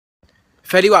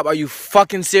Fetty Wap, are you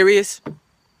fucking serious?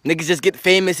 Niggas just get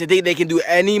famous and think they can do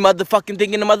any motherfucking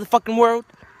thing in the motherfucking world?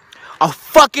 A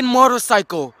fucking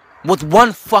motorcycle with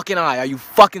one fucking eye. Are you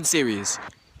fucking serious?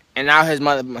 And now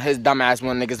his dumb ass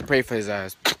want niggas to pray for his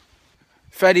ass.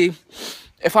 Fetty,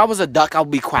 if I was a duck, I would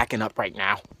be quacking up right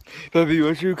now. Baby,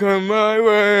 won't you come my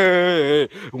way?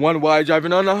 One wide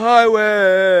driving on the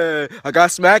highway. I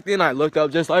got smacked and I looked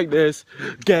up just like this.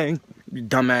 Gang, you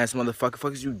dumbass motherfucker.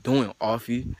 Fuck is you doing,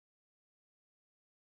 Offie?